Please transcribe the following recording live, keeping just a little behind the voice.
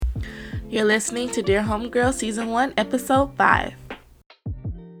You're listening to Dear Homegirl Season 1, Episode 5.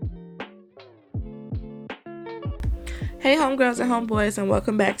 Hey homegirls and homeboys, and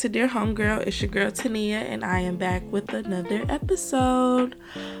welcome back to Dear Homegirl. It's your girl Tania, and I am back with another episode.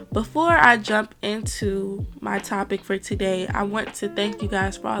 Before I jump into my topic for today, I want to thank you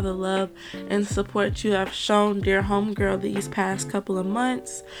guys for all the love and support you have shown Dear Homegirl these past couple of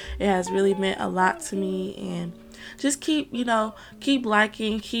months. It has really meant a lot to me, and just keep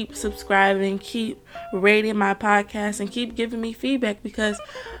liking, keep subscribing, keep rating my podcast, and keep giving me feedback, because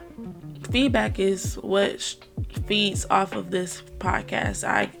feedback is what feeds off of this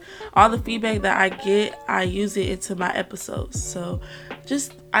podcast. All the feedback that I get, I use it into my episodes. So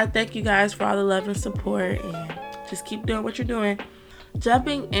I thank you guys for all the love and support, and just keep doing what you're doing.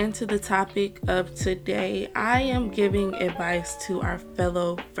 Jumping into the topic of today, I am giving advice to our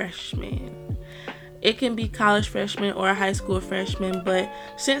fellow freshmen. It can be college freshmen or a high school freshman, but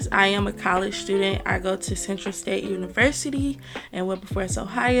since I am a college student, I go to Central State University in Wilberforce,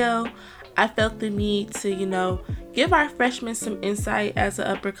 Ohio. I felt the need to, give our freshmen some insight as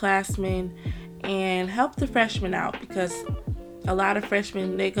an upperclassman and help the freshmen out, because a lot of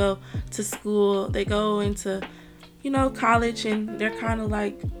freshmen, they go to school, they go into, college, and they're kind of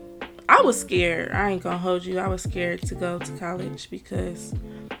like, I was scared. I ain't gonna hold you. I was scared to go to college because,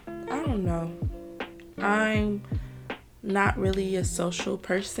 I don't know. I'm not really a social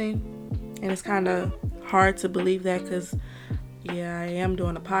person, and it's kind of hard to believe that because, I am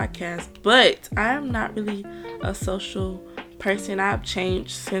doing a podcast, but I am not really a social person. I've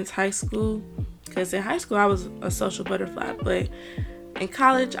changed since high school, because in high school I was a social butterfly, but in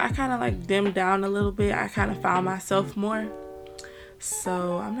college I kind of dimmed down a little bit. I kind of found myself more,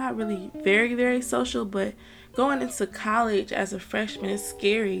 so I'm not really very, very social, but going into college as a freshman is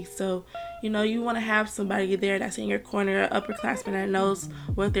scary. So, you want to have somebody there that's in your corner, an upperclassman that knows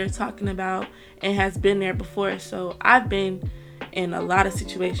what they're talking about and has been there before. So I've been in a lot of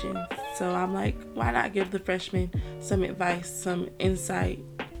situations. So I'm like, why not give the freshmen some advice, some insight?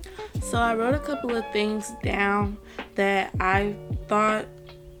 So I wrote a couple of things down that I thought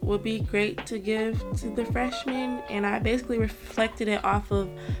would be great to give to the freshmen, and I basically reflected it off of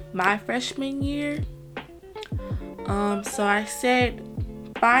my freshman year. So I said,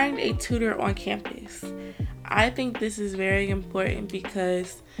 find a tutor on campus. I think this is very important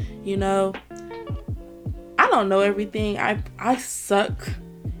because, I don't know everything. I suck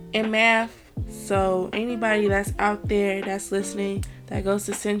in math. So anybody that's out there that's listening that goes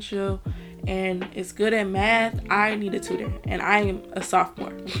to Central and is good at math, I need a tutor, and I am a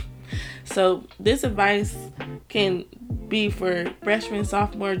sophomore. So this advice can be for freshman,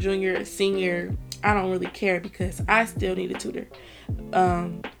 sophomore, junior, senior. I don't really care because I still need a tutor.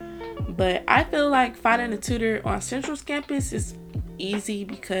 But I feel like finding a tutor on Central's campus is easy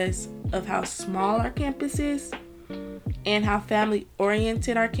because of how small our campus is and how family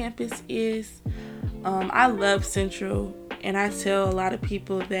oriented our campus is. I love Central, and I tell a lot of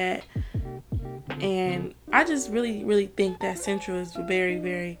people that, and I just really, really think that Central is very,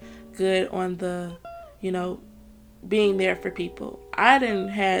 very good on the, being there for people. I done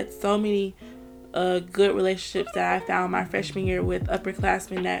had so many good relationships that I found my freshman year with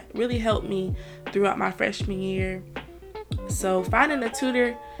upperclassmen that really helped me throughout my freshman year. So finding a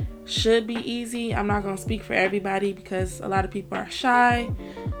tutor should be easy. I'm not going to speak for everybody because a lot of people are shy,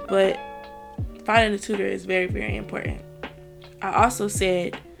 but finding a tutor is very, very important. I also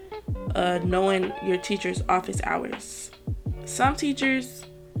said knowing your teacher's office hours. Some teachers,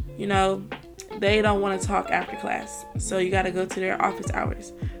 they don't want to talk after class, so you got to go to their office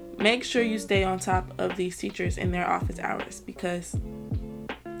hours. Make sure you stay on top of these teachers in their office hours, because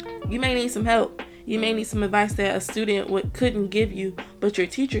you may need some help. You may need some advice that a student couldn't give you, but your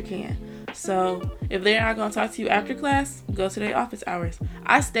teacher can. So if they're not going to talk to you after class, go to their office hours.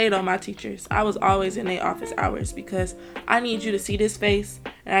 I stayed on my teachers. I was always in their office hours because I need you to see this face,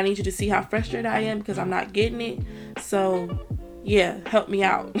 and I need you to see how frustrated I am because I'm not getting it. So yeah, help me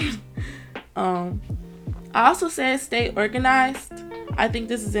out. I also said stay organized. I think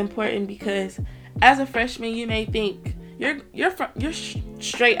this is important because as a freshman, you may think you're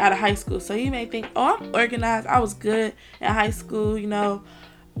straight out of high school, so you may think, oh, I'm organized. I was good in high school.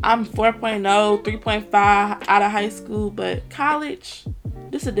 I'm 4.0, 3.5 out of high school, but college,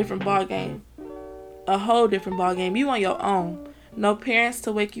 this is a different ball game, a whole different ball game. You on your own. No parents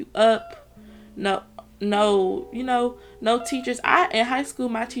to wake you up. No teachers. In high school,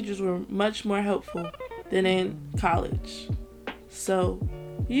 my teachers were much more helpful than in college. So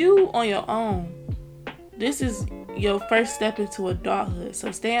you on your own. This is your first step into adulthood.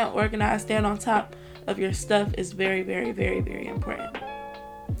 So staying organized, staying on top of your stuff is very, very, very, very important.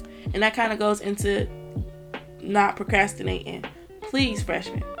 And that kind of goes into not procrastinating. Please,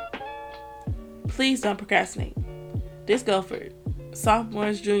 freshmen, please don't procrastinate. This go for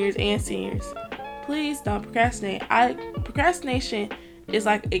sophomores, juniors, and seniors. Please don't procrastinate. Procrastination is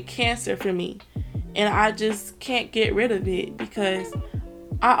like a cancer for me, and I just can't get rid of it because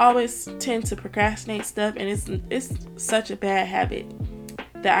I always tend to procrastinate stuff, and it's such a bad habit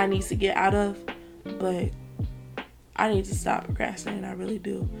that I need to get out of. But I need to stop procrastinating. I really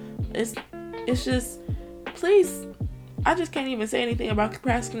do. It's just, please, I just can't even say anything about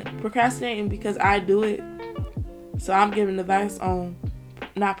procrastinating because I do it. So I'm giving advice on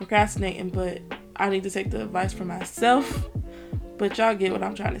not procrastinating, but I need to take the advice for myself. But y'all get what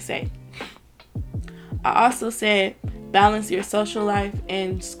I'm trying to say. I also said balance your social life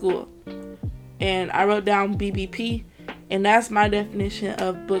and school. And I wrote down BBP, and that's my definition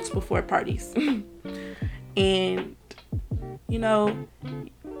of books before parties. And,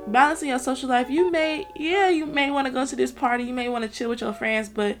 balancing your social life, you may want to go to this party, you may want to chill with your friends,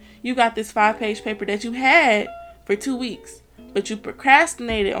 but you got this 5-page paper that you had for 2 weeks, but you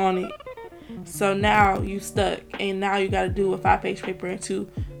procrastinated on it. So now you stuck, and now you got to do a 5-page paper in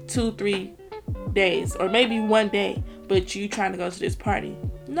 2-3 days, or maybe 1 day, but you trying to go to this party.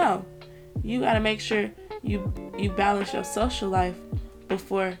 No, you got to make sure you balance your social life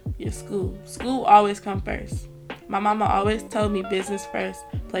before your school. School always come first. My mama always told me business first,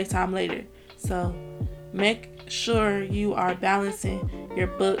 playtime later. So make sure you are balancing your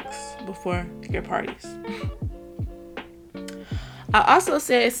books before your parties. I also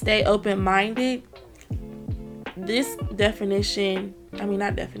said stay open-minded. This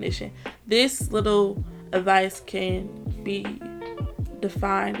little advice can be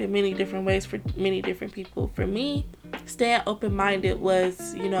defined in many different ways for many different people. For me, staying open-minded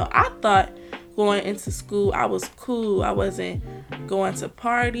was, I thought going into school I was cool. I wasn't going to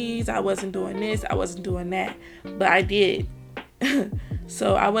parties. I wasn't doing this. I wasn't doing that. But I did.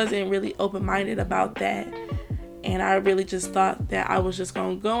 So I wasn't really open-minded about that. And I really just thought that I was just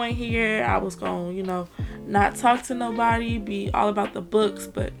going to go in here. I was going to, not talk to nobody, be all about the books.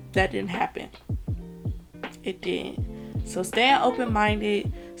 But that didn't happen. It didn't. So staying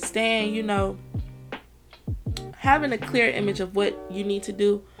open-minded, having a clear image of what you need to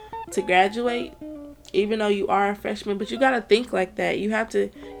do to graduate, even though you are a freshman, but you got to think like that. You have to,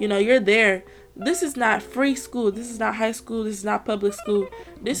 you're there. This is not free school. This is not high school. This is not public school.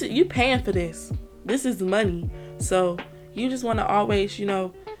 You paying for this. This is money. So you just want to always,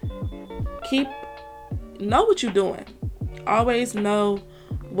 know what you're doing. Always know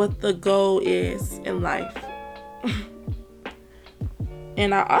what the goal is in life.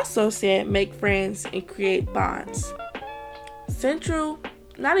 And I also said make friends and create bonds.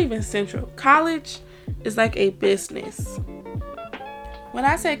 College is like a business. When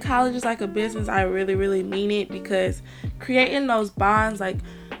I say college is like a business, I really, really mean it, because creating those bonds, like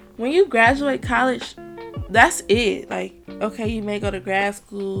when you graduate college, that's it. Like, okay, you may go to grad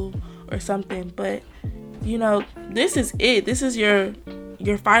school or something, but this is it. This is your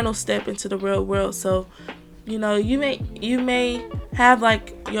final step into the real world. So, you may have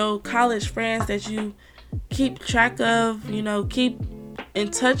like your college friends that you keep track of, keep in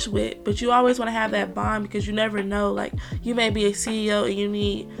touch with, but you always want to have that bond, because you never know, like you may be a CEO and you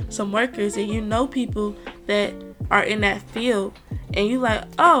need some workers, and people that are in that field, and you like,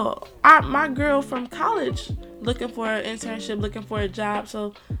 oh, my girl from college looking for an internship, looking for a job,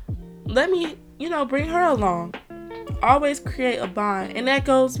 so let me bring her along. Always create a bond, and that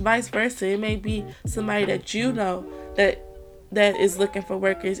goes vice versa. It may be somebody that that is looking for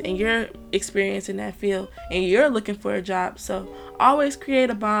workers, and you're experienced in that field, and you're looking for a job. So always create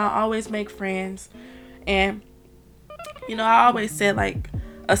a bond, always make friends. And I always said, like,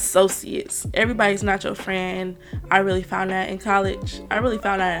 associates, everybody's not your friend. I really found that in college. I really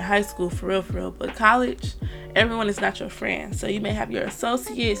found that in high school, for real, but college, everyone is not your friend. So you may have your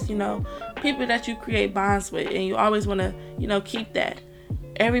associates, people that you create bonds with, and you always want to keep that.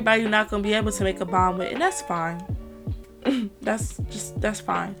 Everybody you're not going to be able to make a bond with, and that's fine. that's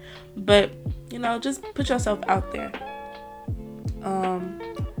fine. But just put yourself out there.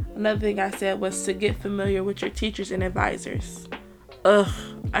 Another thing I said was to get familiar with your teachers and advisors.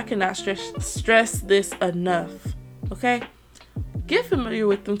 I cannot stress this enough. Okay, get familiar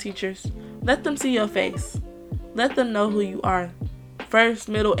with them teachers. Let them see your face. Let them know who you are, first,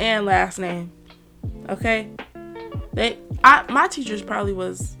 middle, and last name. Okay, my teachers probably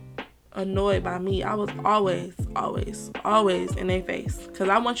was annoyed by me. I was always in their face, because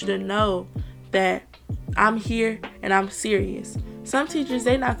I want you to know that I'm here and I'm serious. Some teachers,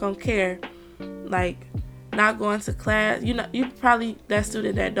 they not gonna care. Like, not going to class. You probably that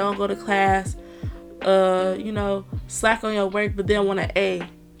student that don't go to class, slack on your work, but then want an A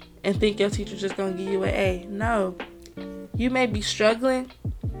and think your teacher's just going to give you an A. No. You may be struggling,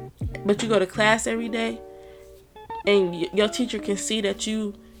 but you go to class every day, and your teacher can see that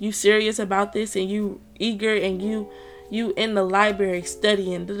you serious about this, and you eager, and you in the library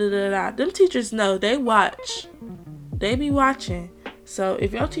studying. Them teachers know. They watch. They be watching. So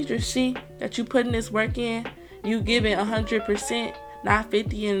if your teachers see that you putting this work in, you giving 100%, not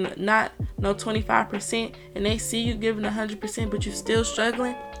 50 and not no 25%, and they see you giving 100%, but you still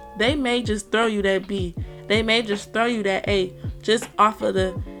struggling, they may just throw you that B. They may just throw you that A, just off of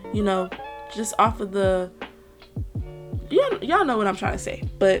the, y'all know what I'm trying to say.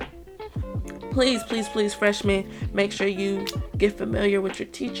 But please, freshmen, make sure you get familiar with your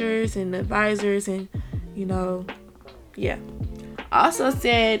teachers and advisors, and yeah. I also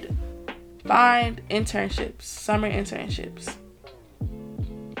said find internships, summer internships.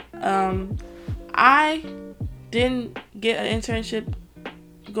 I didn't get an internship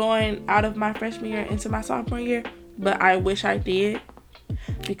going out of my freshman year into my sophomore year, but I wish I did,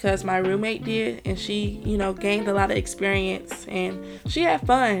 because my roommate did, and she, gained a lot of experience, and she had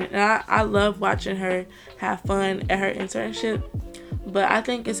fun, and I love watching her have fun at her internship. But I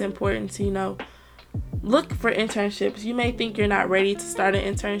think it's important to, look for internships. You may think you're not ready to start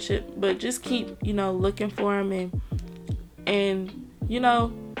an internship, but just keep, looking for them, and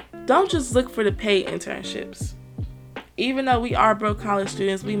don't just look for the paid internships. Even though we are broke college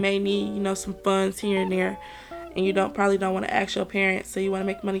students, we may need, some funds here and there, and you probably don't want to ask your parents, so you want to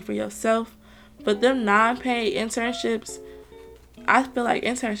make money for yourself. But them non-paid internships, I feel like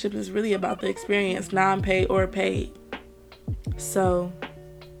internships is really about the experience, non-paid or paid. So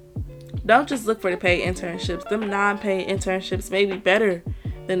don't just look for the paid internships. Them non-paid internships may be better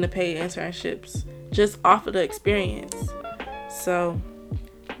than the paid internships, just off of the experience. So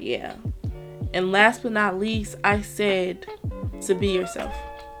yeah. And last but not least, I said to be yourself.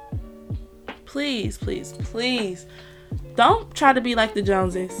 Please, don't try to be like the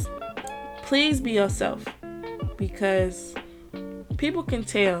Joneses. Please be yourself, because people can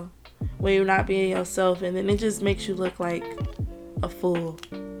tell when you're not being yourself, and then it just makes you look like a fool.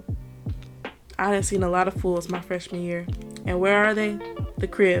 I done seen a lot of fools my freshman year, and where are they? The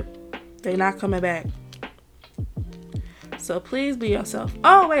crib. They not coming back. So please be yourself.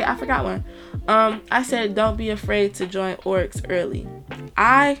 Oh wait, I forgot one. I said don't be afraid to join orgs early.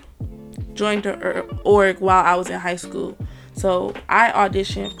 I joined the org while I was in high school. So I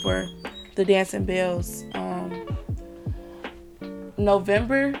auditioned for the Dancing Bells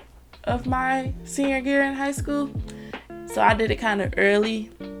November of my senior year in high school. So I did it kind of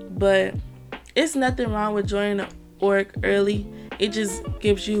early, but it's nothing wrong with joining the org early. It just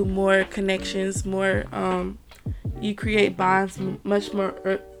gives you more connections, more you create bonds much more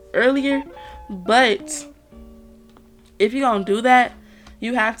earlier. But if you're gonna do that,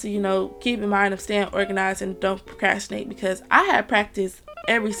 you have to, keep in mind of staying organized and don't procrastinate, because I had practice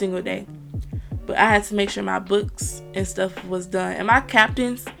every single day, but I had to make sure my books and stuff was done. And my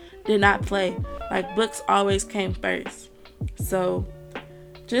captains did not play. Like, books always came first. So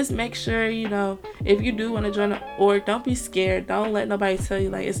just make sure, if you do want to join an org, don't be scared. Don't let nobody tell you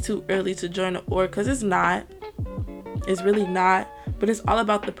like it's too early to join an org, because it's not. It's really not. But it's all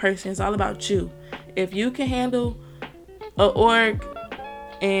about the person. It's all about you. If you can handle an org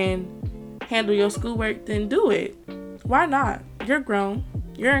and handle your schoolwork, then do it. Why not? You're grown.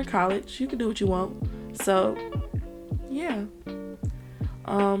 You're in college. You can do what you want. So, yeah.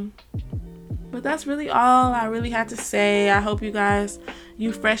 But that's really all I really had to say. I hope you guys,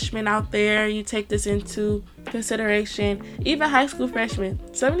 you freshmen out there, you take this into consideration. Even high school freshmen.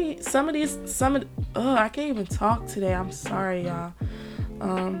 I can't even talk today. I'm sorry, y'all.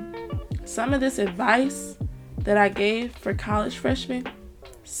 Some of this advice that I gave for college freshmen,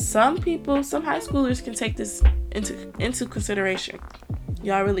 some high schoolers can take this into consideration.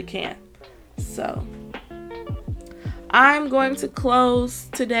 Y'all really can. So I'm going to close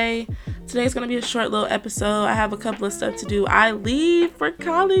today. Today's going to be a short little episode. I have a couple of stuff to do. I leave for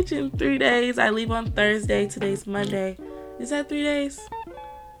college in 3 days. I leave on Thursday. Today's Monday. Is that 3 days?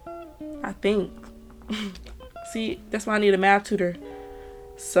 I think. See, that's why I need a math tutor.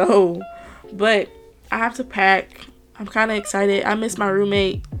 So, but I have to pack. I'm kind of excited. I miss my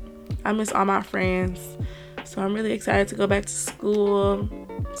roommate. I miss all my friends. So I'm really excited to go back to school.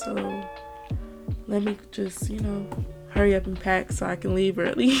 So let me just, hurry up and pack so I can leave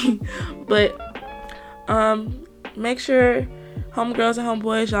early. But make sure homegirls and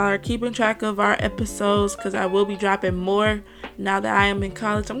homeboys, y'all are keeping track of our episodes because I will be dropping more now that I am in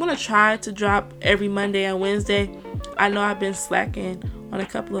college. I'm going to try to drop every Monday and Wednesday. I know I've been slacking on a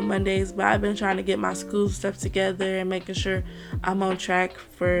couple of Mondays, but I've been trying to get my school stuff together and making sure I'm on track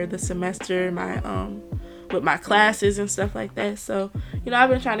for the semester, with my classes and stuff like that. So, I've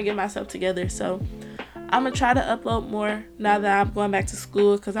been trying to get myself together. So, I'm going to try to upload more now that I'm going back to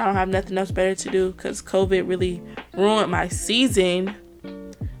school because I don't have nothing else better to do because COVID really ruined my season.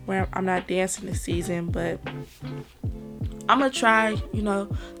 Where I'm not dancing this season, but I'm going to try,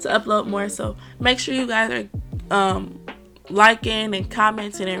 to upload more. So, make sure you guys are liking and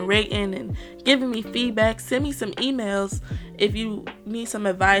commenting and rating and giving me feedback. Send me some emails if you need some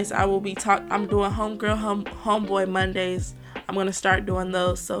advice. I will be I'm doing homegirl homeboy Mondays. I'm going to start doing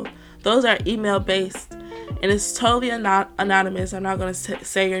those. So those are email based and it's totally anonymous. I'm not going to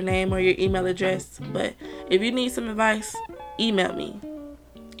say your name or your email address, but if you need some advice, email me.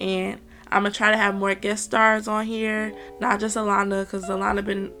 And I'm going to try to have more guest stars on here, not just Alana, because Alana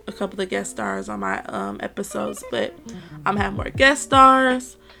been a couple of guest stars on my episodes, but I'm going to have more guest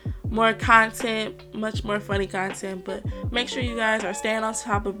stars, more content, much more funny content. But make sure you guys are staying on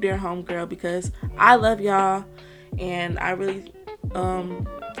top of Dear Homegirl because I love y'all, and I really,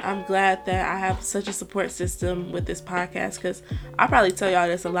 I'm glad that I have such a support system with this podcast because I probably tell y'all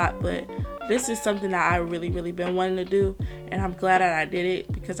this a lot, but this is something that I really, really been wanting to do, and I'm glad that I did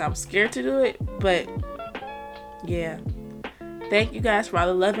it because I'm scared to do it, but yeah. Thank you guys for all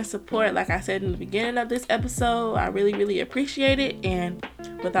the love and support. Like I said in the beginning of this episode, I really, really appreciate it, and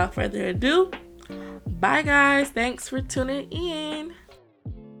without further ado, bye guys. Thanks for tuning in.